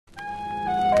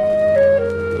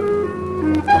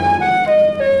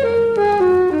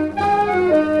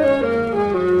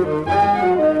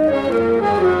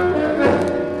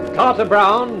Carter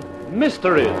Brown,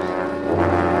 Mysteries.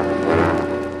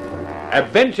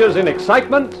 Adventures in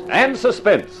excitement and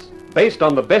suspense, based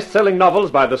on the best-selling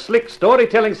novels by the slick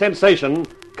storytelling sensation,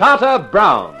 Carter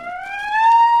Brown.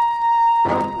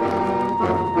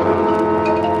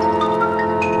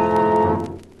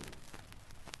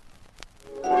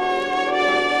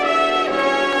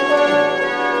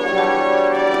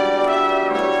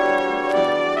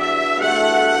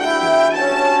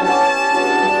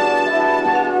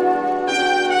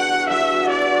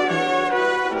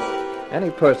 Any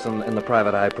person in the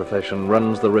private eye profession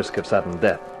runs the risk of sudden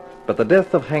death. But the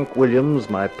death of Hank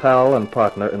Williams, my pal and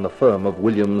partner in the firm of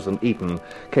Williams and Eaton,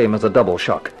 came as a double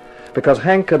shock. Because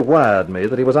Hank had wired me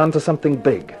that he was onto something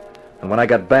big. And when I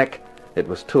got back, it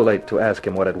was too late to ask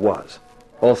him what it was.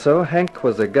 Also, Hank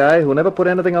was a guy who never put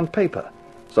anything on paper,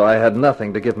 so I had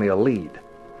nothing to give me a lead.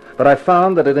 But I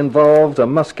found that it involved a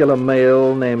muscular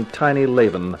male named Tiny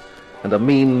Laven and a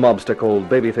mean mobster called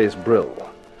Babyface Brill.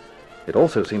 It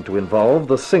also seemed to involve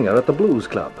the singer at the blues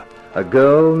club, a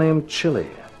girl named Chili,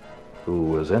 who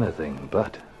was anything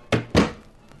but.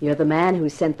 You're the man who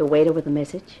sent the waiter with the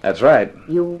message? That's right.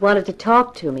 You wanted to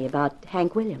talk to me about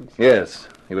Hank Williams? Yes,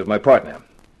 he was my partner.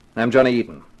 I'm Johnny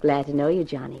Eaton. Glad to know you,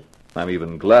 Johnny. I'm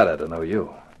even gladder to know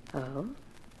you. Oh?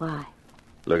 Why?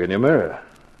 Look in your mirror,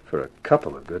 for a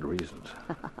couple of good reasons.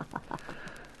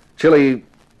 Chili,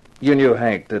 you knew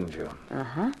Hank, didn't you?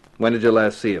 Uh-huh. When did you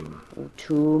last see him?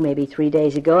 2, maybe 3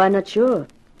 days ago, I'm not sure.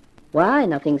 Why?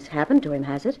 Nothing's happened to him,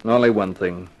 has it? Only one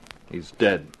thing. He's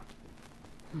dead.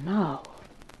 No.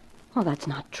 Oh, that's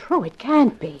not true. It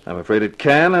can't be. I'm afraid it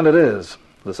can, and it is.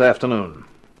 This afternoon.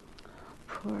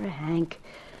 Poor Hank.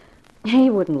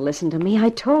 He wouldn't listen to me. I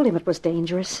told him it was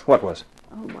dangerous. What was?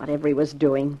 Oh, whatever he was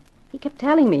doing. He kept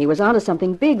telling me he was onto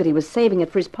something big, that he was saving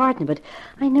it for his partner, but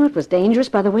I knew it was dangerous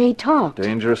by the way he talked.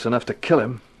 Dangerous enough to kill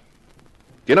him.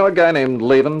 Do you know a guy named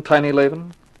Laven, Tiny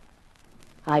Laven?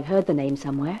 I've heard the name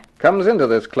somewhere. Comes into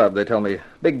this club, they tell me.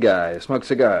 Big guy, smokes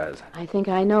cigars. I think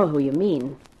I know who you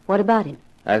mean. What about him?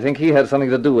 I think he had something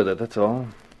to do with it, that's all.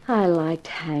 I liked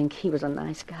Hank. He was a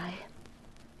nice guy.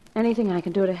 Anything I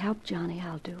can do to help Johnny,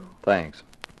 I'll do. Thanks.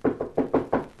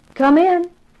 Come in.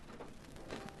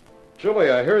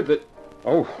 Julie, I heard that...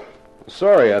 Oh,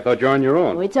 sorry, I thought you were on your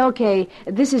own. Oh, it's okay.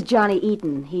 This is Johnny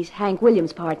Eaton. He's Hank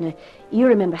Williams' partner. You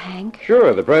remember Hank?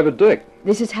 Sure, the private dick.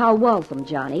 This is Hal Waltham,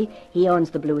 Johnny. He owns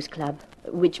the blues club,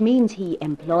 which means he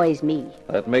employs me.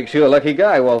 That makes you a lucky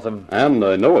guy, Waltham. And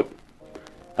I know it.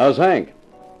 How's Hank?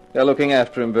 They're looking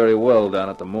after him very well down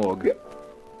at the morgue.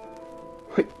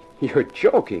 You're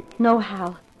joking. No,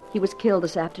 Hal. He was killed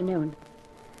this afternoon.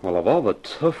 Well, of all the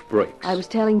tough breaks... I was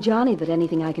telling Johnny that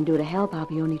anything I can do to help, I'll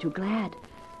be only too glad.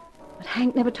 But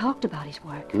Hank never talked about his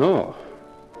work. No.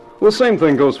 Well, the same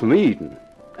thing goes for me, Eden.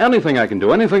 Anything I can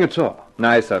do, anything at all.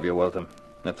 Nice of you, Waltham.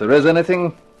 If there is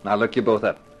anything, I'll look you both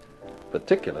up.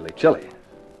 Particularly Chili.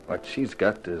 What she's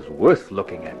got is worth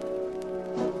looking at.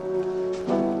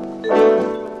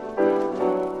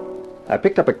 I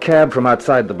picked up a cab from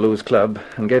outside the blues club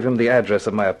and gave him the address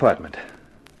of my apartment.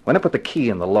 When I put the key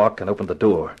in the lock and opened the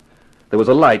door, there was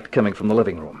a light coming from the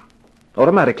living room.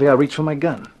 Automatically, I reached for my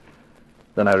gun.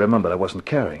 Then I remembered I wasn't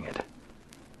carrying it.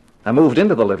 I moved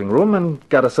into the living room and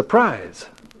got a surprise.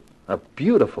 A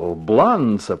beautiful,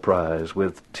 blonde surprise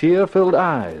with tear-filled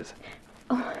eyes.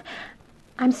 Oh,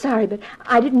 I'm sorry, but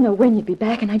I didn't know when you'd be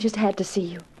back, and I just had to see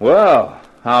you. Well,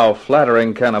 how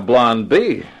flattering can a blonde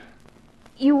be?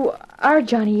 You are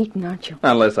Johnny Eaton, aren't you?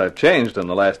 Unless I've changed in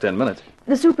the last 10 minutes.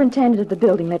 The superintendent of the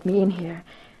building let me in here.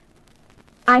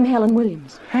 I'm Helen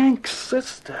Williams. Hank's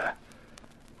sister.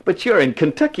 But you're in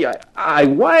Kentucky. I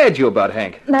wired you about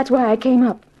Hank. That's why I came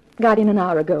up. Got in an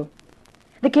hour ago.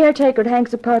 The caretaker at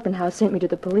Hank's apartment house sent me to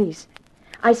the police.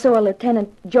 I saw a Lieutenant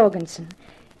Jorgensen.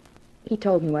 He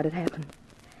told me what had happened.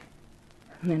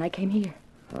 And then I came here.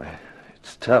 Well,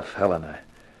 it's tough, Helen.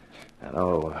 I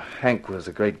know Hank was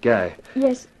a great guy.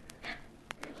 Yes.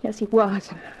 Yes, he was.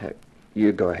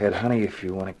 You go ahead, honey. If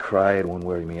you want to cry, it won't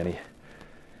worry me any.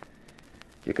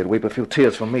 You could weep a few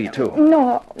tears for me, too.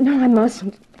 No, I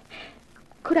mustn't.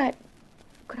 Could I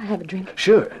have a drink?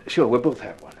 Sure. We'll both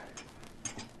have one.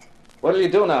 What'll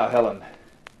you do now, Helen?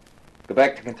 Go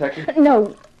back to Kentucky?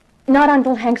 No, not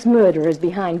until Hank's murderer is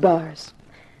behind bars.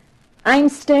 I'm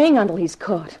staying until he's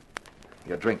caught.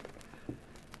 Your drink.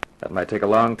 That might take a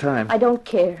long time. I don't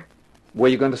care. Where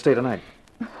are you going to stay tonight?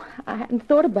 I hadn't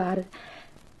thought about it.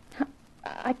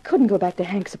 I couldn't go back to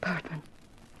Hank's apartment.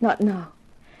 Not now.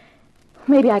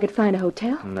 Maybe I could find a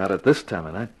hotel. Not at this time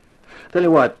of night. Tell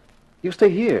you what, you stay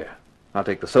here. I'll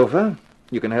take the sofa.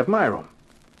 You can have my room.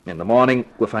 In the morning,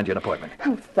 we'll find you an appointment.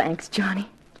 Oh, thanks, Johnny.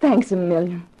 Thanks a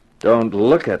million. Don't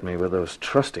look at me with those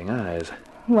trusting eyes.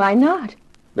 Why not?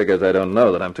 Because I don't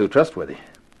know that I'm too trustworthy.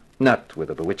 Not with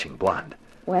a bewitching blonde.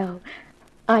 Well,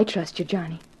 I trust you,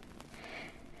 Johnny.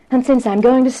 And since I'm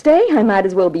going to stay, I might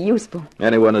as well be useful.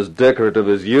 Anyone as decorative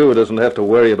as you doesn't have to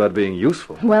worry about being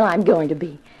useful. Well, I'm going to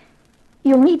be.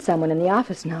 You'll meet someone in the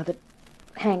office now that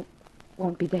Hank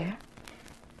won't be there.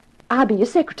 I'll be your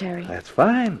secretary. That's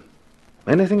fine.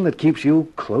 Anything that keeps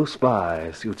you close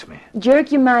by suits me.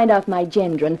 Jerk your mind off my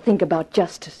gender and think about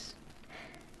justice.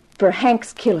 For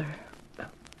Hank's killer.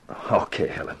 Okay,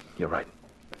 Helen, you're right.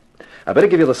 I better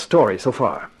give you the story so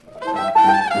far.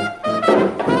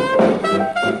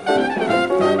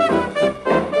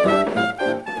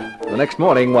 The next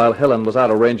morning, while Helen was out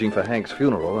arranging for Hank's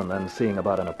funeral and then seeing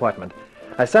about an apartment,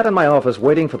 I sat in my office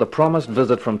waiting for the promised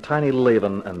visit from Tiny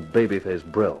Laven and Babyface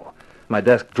Brill. My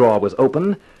desk drawer was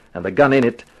open, and the gun in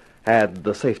it had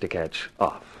the safety catch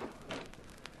off.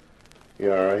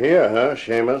 You're here, huh,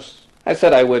 Seamus? I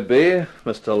said I would be,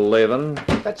 Mr.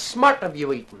 Laven. That's smart of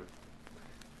you, Eaton.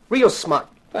 Real smart.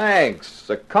 Thanks.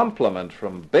 A compliment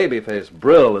from Babyface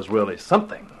Brill is really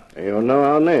something. You know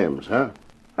our names, huh?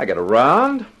 I get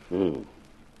around.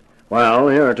 Well,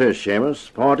 here it is,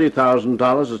 Seamus.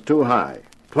 $40,000 is too high.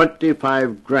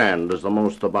 25 grand is the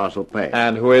most the boss will pay.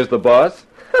 And who is the boss?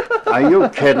 Are you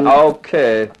kidding?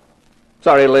 Okay.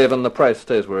 Sorry, Laven, the price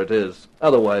stays where it is.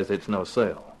 Otherwise, it's no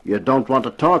sale. You don't want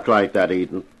to talk like that,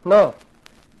 Eden. No.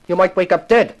 You might wake up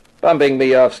dead. Bumping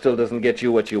me off still doesn't get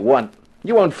you what you want.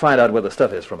 You won't find out where the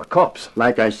stuff is from a corpse.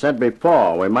 Like I said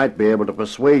before, we might be able to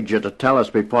persuade you to tell us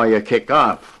before you kick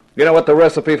off. You know what the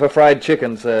recipe for fried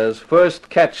chicken says? First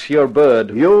catch your bird.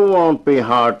 You won't be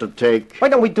hard to take. Why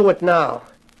don't we do it now?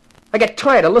 I get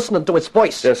tired of listening to his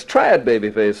voice. Just try it,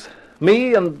 Babyface.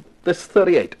 Me and this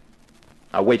 38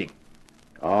 are waiting.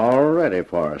 All ready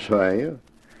for us, are you?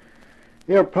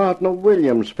 Your partner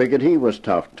Williams figured he was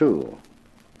tough, too.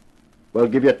 We'll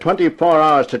give you 24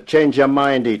 hours to change your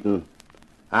mind, Eaton.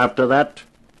 After that...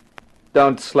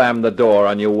 Don't slam the door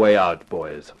on your way out,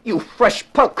 boys. You fresh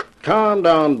punk. Calm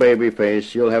down,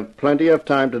 Babyface. You'll have plenty of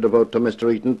time to devote to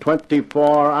Mr. Eaton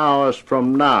 24 hours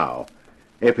from now,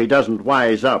 if he doesn't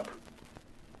wise up.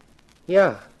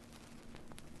 Yeah.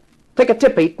 Take a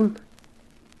tip, Eaton.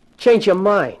 Change your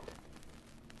mind.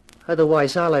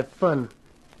 Otherwise, I'll have fun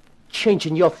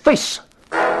changing your face.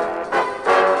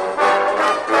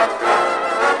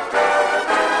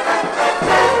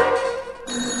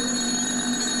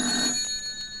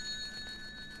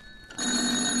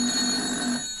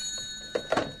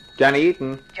 Johnny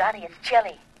Eaton. Johnny, it's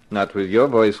chilly. Not with your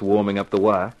voice warming up the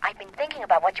wire. I've been thinking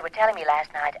about what you were telling me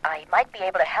last night. I might be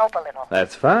able to help a little.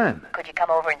 That's fine. Could you come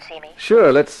over and see me?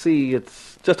 Sure, let's see.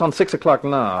 It's just on 6 o'clock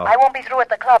now. I won't be through at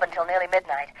the club until nearly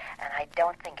midnight, and I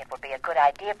don't think it would be a good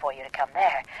idea for you to come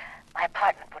there. My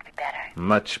apartment would be better.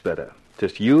 Much better.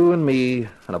 Just you and me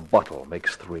and a bottle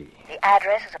makes 3. The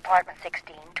address is apartment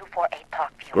 16, 248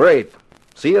 Parkview. Great.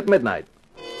 See you at midnight.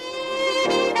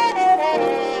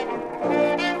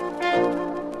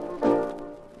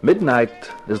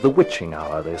 Midnight is the witching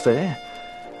hour, they say,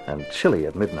 and chilly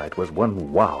at midnight was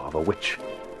one wow of a witch.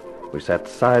 We sat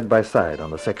side by side on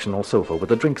the sectional sofa with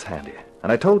the drinks handy,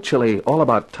 and I told Chilly all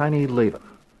about Tiny Laven.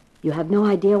 You have no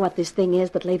idea what this thing is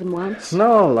that Laven wants?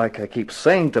 No, like I keep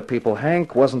saying to people,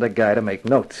 Hank wasn't a guy to make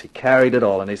notes. He carried it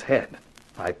all in his head.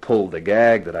 I pulled the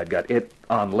gag that I'd got it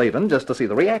on Laven just to see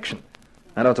the reaction.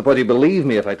 I don't suppose he'd believe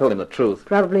me if I told him the truth.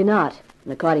 Probably not.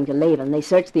 And according to Laven, they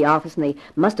searched the office and they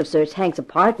must have searched Hank's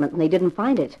apartment and they didn't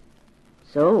find it.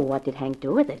 So what did Hank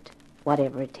do with it?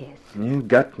 Whatever it is. You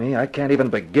got me. I can't even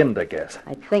begin to guess.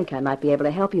 I think I might be able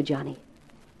to help you, Johnny.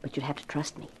 But you'd have to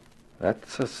trust me.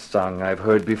 That's a song I've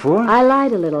heard before. I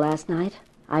lied a little last night.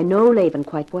 I know Laven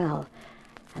quite well.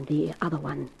 And the other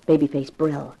one, Babyface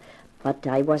Brill. But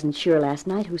I wasn't sure last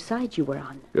night whose side you were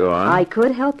on. Go on. I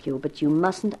could help you, but you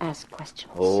mustn't ask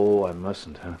questions. Oh, I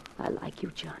mustn't, huh? I like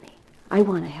you, Johnny. I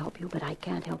want to help you, but I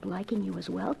can't help liking you as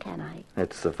well, can I?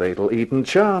 It's the fatal Eton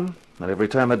charm. And every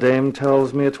time a dame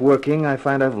tells me it's working, I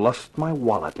find I've lost my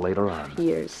wallet later on.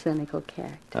 You're a cynical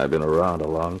character. I've been around a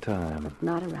long time.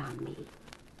 Not around me.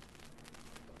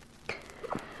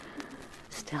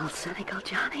 Still cynical,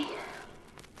 Johnny?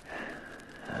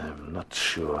 I'm not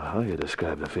sure how you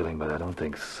describe the feeling, but I don't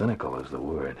think cynical is the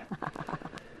word.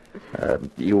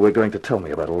 You were going to tell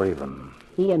me about Laven.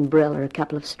 He and Brill are a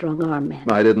couple of strong-arm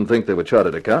men. I didn't think they were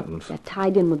chartered accountants. They're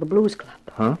tied in with the Blues Club.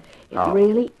 Huh? It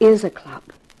really is a club,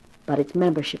 but its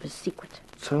membership is secret.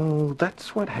 So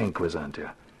that's what Hank was onto.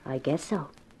 I guess so.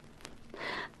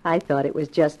 I thought it was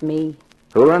just me.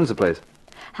 Who runs the place?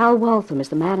 Hal Waltham is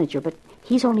the manager, but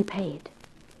he's only paid.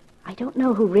 I don't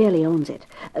know who really owns it.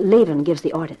 Leyden gives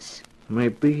the orders.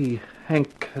 Maybe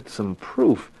Hank had some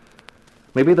proof.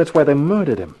 Maybe that's why they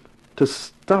murdered him. To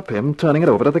stop him turning it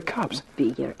over to the cops.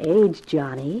 Be your age,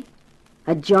 Johnny.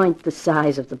 A joint the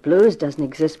size of the Blues doesn't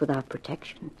exist without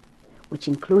protection, which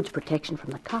includes protection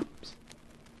from the cops.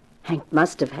 Hank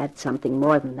must have had something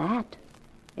more than that.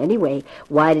 Anyway,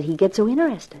 why did he get so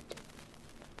interested?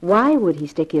 Why would he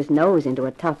stick his nose into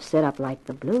a tough setup like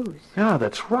the Blues? Yeah,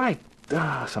 that's right.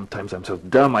 Sometimes I'm so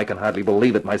dumb I can hardly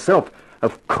believe it myself.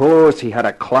 Of course he had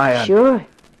a client. Sure.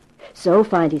 So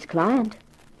find his client,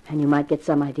 and you might get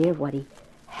some idea of what he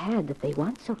had that they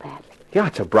want so badly. Yeah,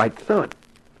 it's a bright thought.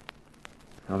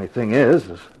 The only thing is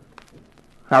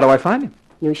how do I find him?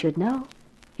 You should know.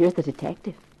 Here's the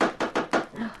detective.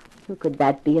 Who could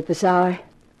that be at this hour?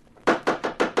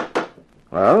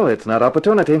 Well, it's not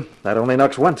opportunity. That only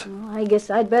knocks once. Oh, I guess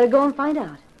I'd better go and find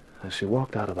out. As she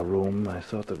walked out of the room, I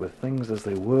thought that with things as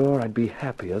they were, I'd be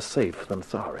happier safe than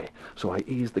sorry. So I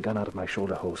eased the gun out of my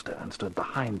shoulder holster and stood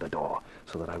behind the door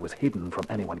so that I was hidden from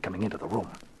anyone coming into the room.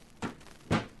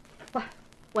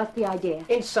 What's the idea?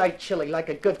 Inside Chili like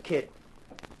a good kid.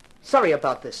 Sorry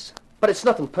about this, but it's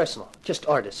nothing personal. Just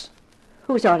orders.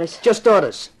 Whose orders? Just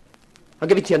orders. I'll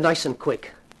give it to you nice and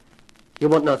quick. You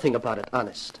won't know a thing about it,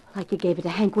 honest. Like you gave it to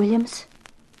Hank Williams?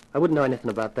 I wouldn't know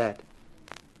anything about that.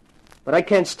 But I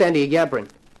can't stand your yabbering.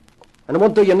 And it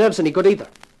won't do your nerves any good either.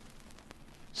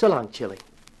 So long, Chili.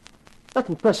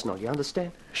 Nothing personal, you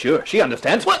understand? Sure, she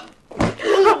understands. What?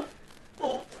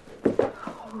 Oh,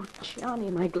 Johnny,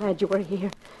 am I glad you were here.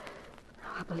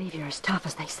 Oh, I believe you're as tough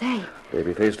as they say.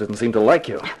 Babyface doesn't seem to like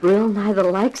you. Brill neither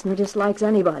likes nor dislikes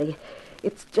anybody.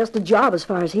 It's just a job as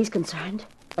far as he's concerned.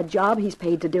 A job he's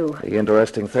paid to do. The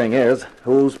interesting thing is,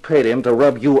 who's paid him to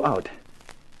rub you out?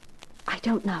 I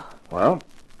don't know. Well,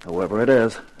 whoever it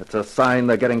is, it's a sign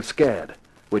they're getting scared,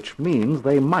 which means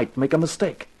they might make a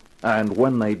mistake. And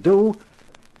when they do,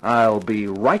 I'll be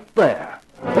right there.